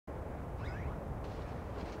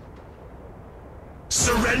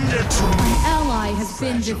Surrender to me. An ally has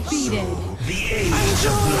been defeated. The age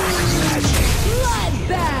of black magic.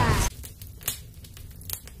 Bloodbath!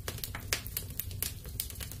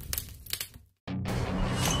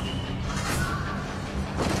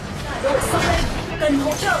 Đội sông lên, cần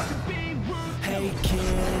hỗ trợ. Hey kid,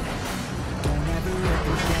 don't ever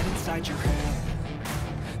ever get inside your head.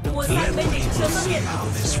 Mùa xanh bên đỉnh chưa xuất hiện. How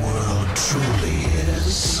this world truly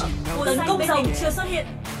is. Tấn công rồng chưa xuất hiện.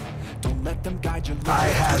 Don't let them guide your life. I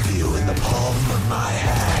have you in the palm of my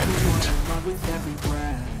hand. Love with every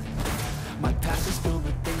breath. My past is filled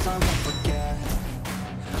with things I won't forget.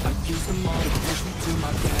 I use them all to push me to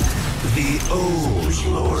my best. The old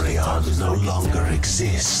Lorion no longer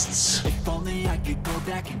exists. If only I could go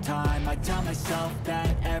back in time, I tell myself that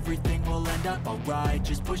everything will end up alright.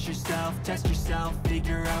 Just push yourself, test yourself,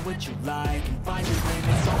 figure out what you like, and find your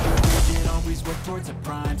limits. Don't be rigid, always work towards a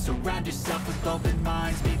prime. Surround yourself with open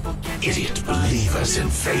minds. People can't Idiot believers in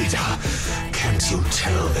Vader. Can't you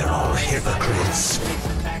tell they're all hypocrites?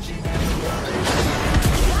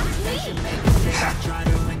 Try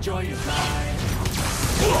to enjoy your life.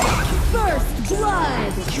 First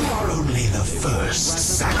blood! You are only the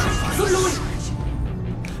first sacrifice. Rút lui.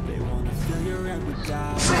 They wanna fill your head with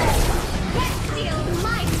doubt.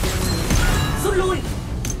 Rút lui.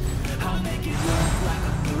 I'll make it look like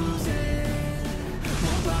I'm losing.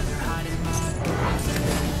 Won't bother hiding my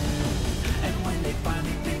bruises. And when they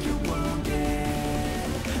finally think you're wounded,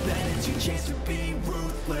 then it's your chance to be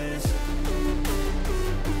ruthless.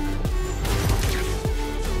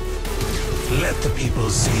 Let the people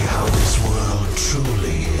see how this world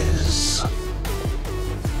truly is.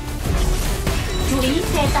 Chú ý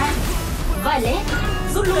xe tăng. Violet.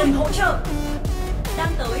 Rút lui. Cần hỗ trợ.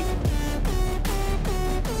 Đang tới.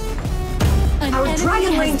 An Our enemy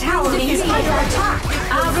Dragon has Lane Tower been is defeated. under attack.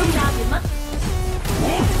 Rung ra biến mất.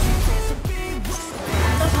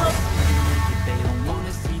 Tập hợp. They don't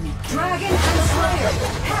wanna see me Dragon and Slayer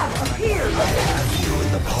have appeared. I have you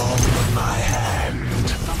in the palm of my hand.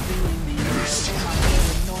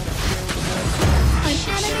 An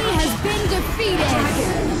enemy has been defeated.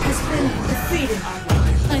 Dragon has been defeated.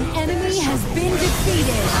 An enemy has been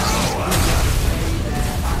defeated.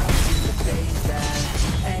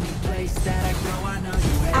 any place that I go, I know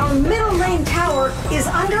you. Our middle lane tower is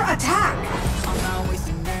under attack. I'm not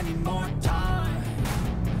wasting any more time.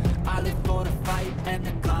 I live for the fight and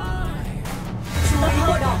the climb. Tập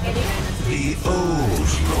hợp đỏ kẻ địch. The old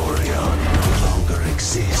Lorion no longer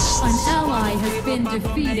exists. An ally has been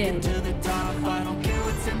defeated. To the top, I don't care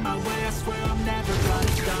what's in my way. I swear I'm never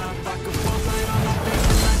gonna stop. I could fall right on my face,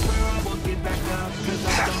 and I swear I won't get back up. 'Cause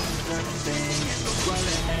I don't deserve a thing, and the road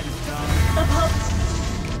ahead is dark. Tập hợp.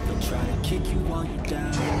 They'll try to kick you while you're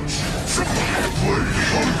down.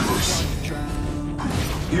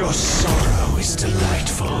 Your sorrow is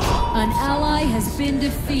delightful. An ally has been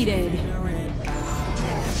defeated.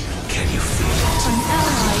 Can you feel it? An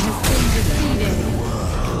ally has been defeated.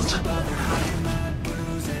 World.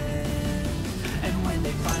 And when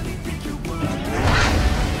they finally think you're worthless,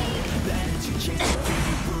 then it's your chance to be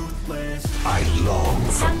ruthless. I long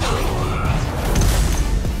for power.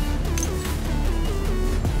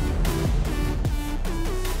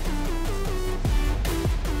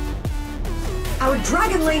 Our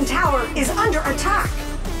Dragon Lane tower is under attack.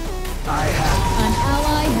 I have An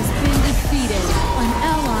ally has been defeated. An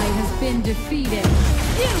ally has been defeated.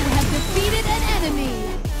 You have defeated an enemy.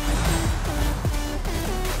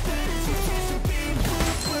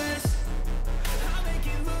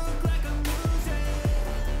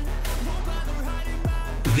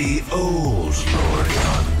 the old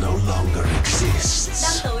Lorion no longer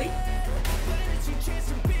exists. Đang tới.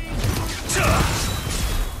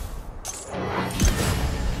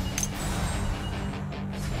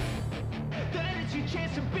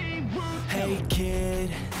 Hey kid,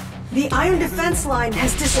 The iron defense line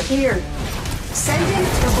has disappeared. Send in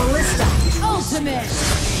the ballista. Ultimate.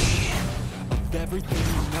 of everything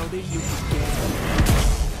you know that you can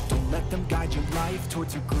get. Don't let them guide your life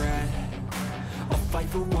towards regret. I'll fight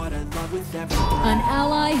for what I love with every breath. An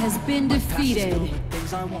ally has been defeated.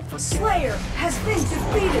 Things I won't forget. Slayer has been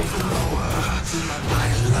defeated. I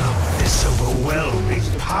love this overwhelming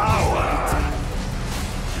power.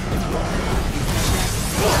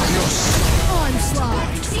 Onslaught.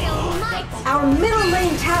 Our middle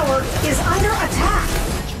lane tower is under attack.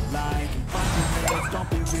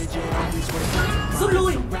 Rút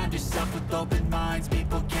lui. Surround yourself with open minds.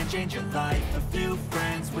 People can change your life. A few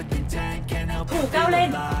friends with intent can help you Thủ feel cao lên.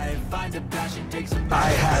 alive. Find a passion, take some I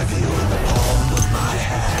have you in the palm of my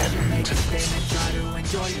hand. make a statement, try to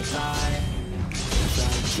enjoy your life. Try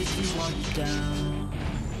to keep you while you're down.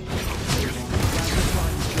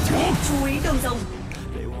 Chú ý đường rồng.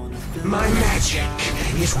 My magic,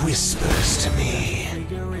 it whispers to me.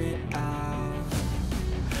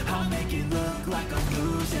 I'll make it look like I'm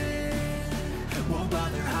losing. Won't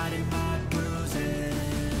bother hiding my bruises.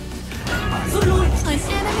 Rút lui. An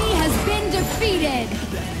enemy has been defeated.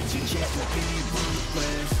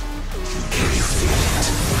 Can you feel it?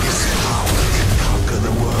 His power can conquer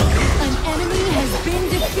the world. An enemy has been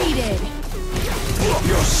defeated.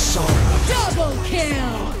 Your sorrow. Double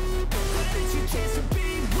kill.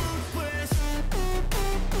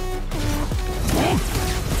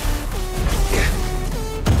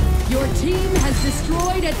 Your team has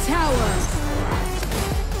destroyed a tower.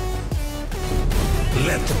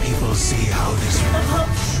 Let the people see how this world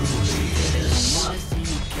truly is.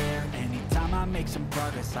 Anytime I make some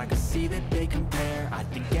progress, I can see that they compare. I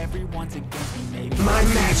think everyone's against me, maybe. My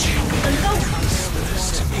magic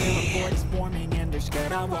whispers to me. Voice forming and they're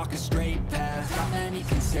scared I walk a straight path. Not many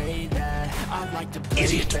can say that. I like to play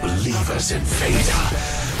Idiot fast. believers in Vader.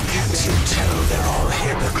 Can't you tell they're all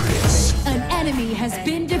hypocrites? An enemy has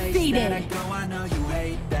been defeated. I know you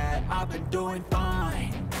hate that. I've been doing fine.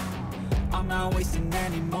 I'm not wasting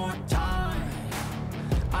any more time.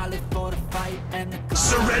 I live for the fight and the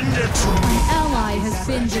Surrender to me. Ally has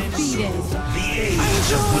been defeated. The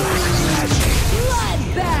age of black magic.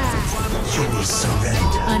 Bloodbath. You will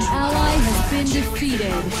surrender. An ally has been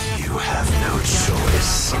defeated. You have no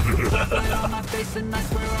choice. on my face and I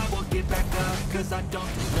swear I won't get back up. Cause I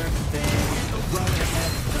don't deserve a thing. The road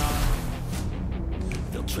ahead is done.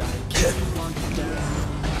 They'll try to keep you on the down.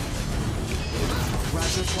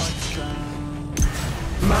 Rise up like a drown.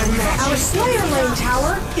 My magic. Our Slayer Lane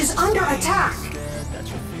tower is under attack. That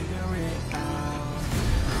you figure it out.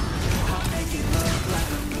 I'll make it look like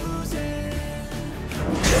I'm losing.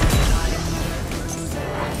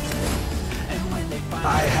 And when they find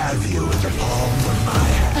I have you in the palm of my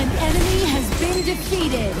hand. An enemy has been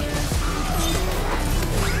defeated.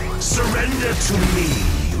 Surrender to me,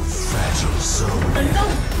 you fragile soul.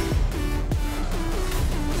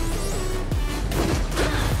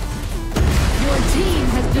 Your team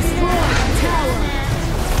has destroyed a tower.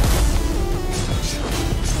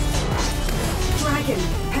 Dragon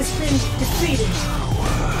has been defeated.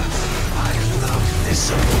 I love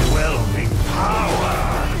this overwhelming power.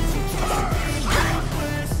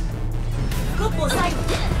 Cướp bộ xanh.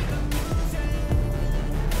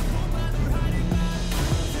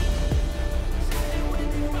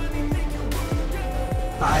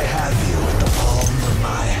 I have you in the palm of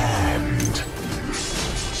my hand.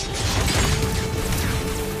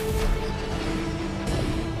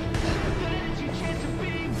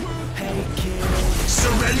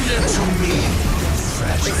 Surrender to me,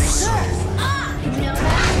 fragile soul. No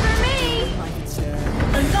match for me.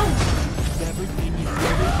 Tấn công.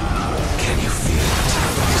 Can you feel it?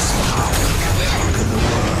 This power can conquer the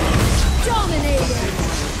world. Dominated.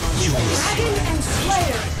 You will Dragon and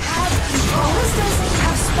Slayer have ballistas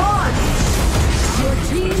have spawned. Your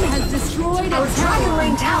team has destroyed a Our tower. Dragon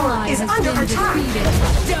Lane tower Ally is has under been attack. defeated.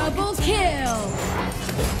 Double kill.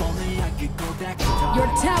 Your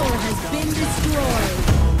tower has been destroyed.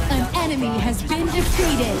 An enemy has been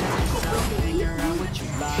defeated.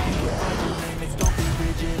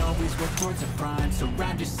 Always work towards a prime.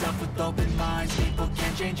 Surround yourself with open minds. People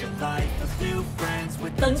can change your life. A few friends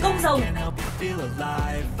with Tấn công rồng. can help you feel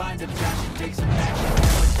alive. Find a passion, take some action,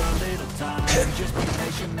 and with a little time. Just be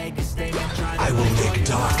patient, make a statement. Try to I will make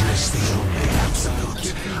darkness the only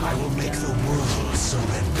absolute. I will make the world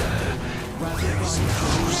surrender. There is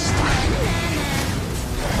no stopping.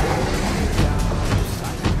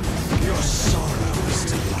 Your sorrow is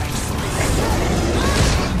delightful.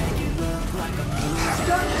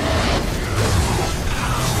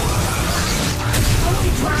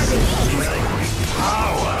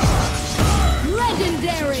 Power!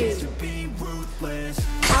 Legendary.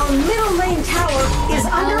 Our middle lane tower is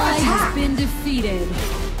An under ally has attack. been defeated.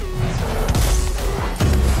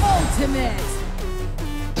 Ultimate.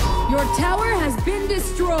 Your tower has been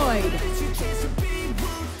destroyed.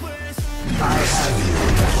 I have you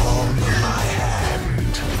in the palm of my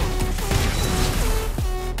hand.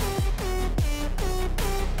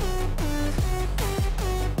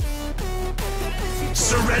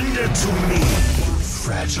 Surrender to me, you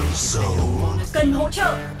fragile soul. Cần hỗ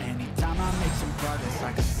trợ. Anytime I make some progress,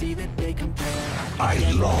 I can see that they compare. I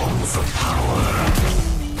long for power.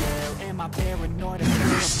 Am I paranoid?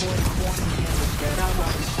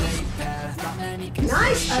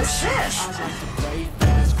 Nice assist.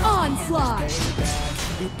 Onslaught.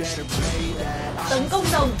 Tấn công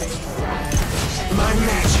rồng. My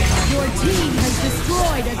magic. Your team has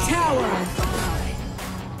destroyed a tower.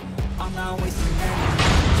 I'm not wasting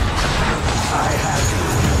any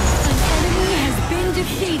An enemy has been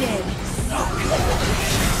defeated.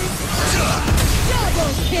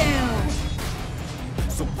 Double kill.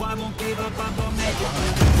 So I won't give up, I'm gonna make it.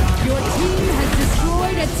 Your team has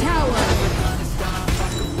destroyed a tower.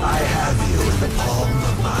 I have you in the palm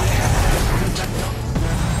of my hand.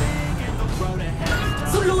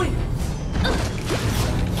 Rút lui.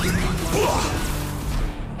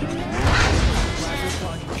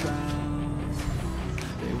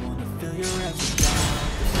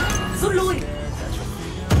 Rút lui.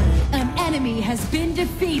 An enemy has been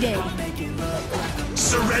defeated.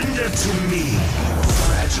 Surrender to me,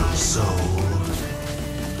 fragile soul.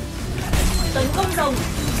 Tấn công rồng.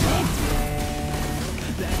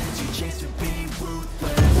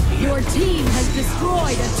 Your team has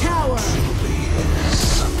destroyed a tower.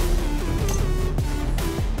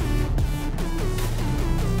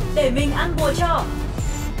 Để mình ăn bùa cho.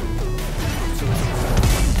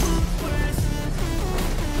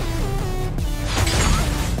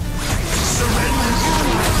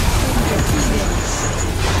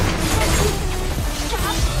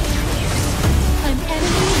 An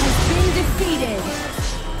enemy has been defeated.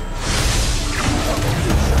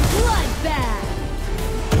 Bloodbath.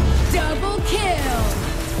 Double kill.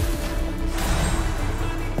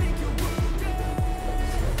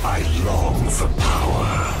 I long for power.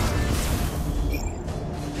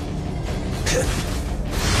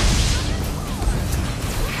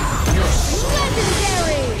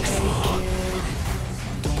 Legendary.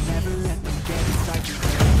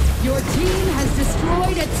 Your team has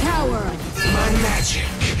destroyed a tower. My magic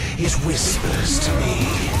is whispers to me.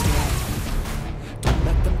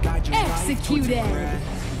 Executed.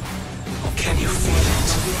 Can you feel it?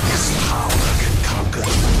 This power can conquer.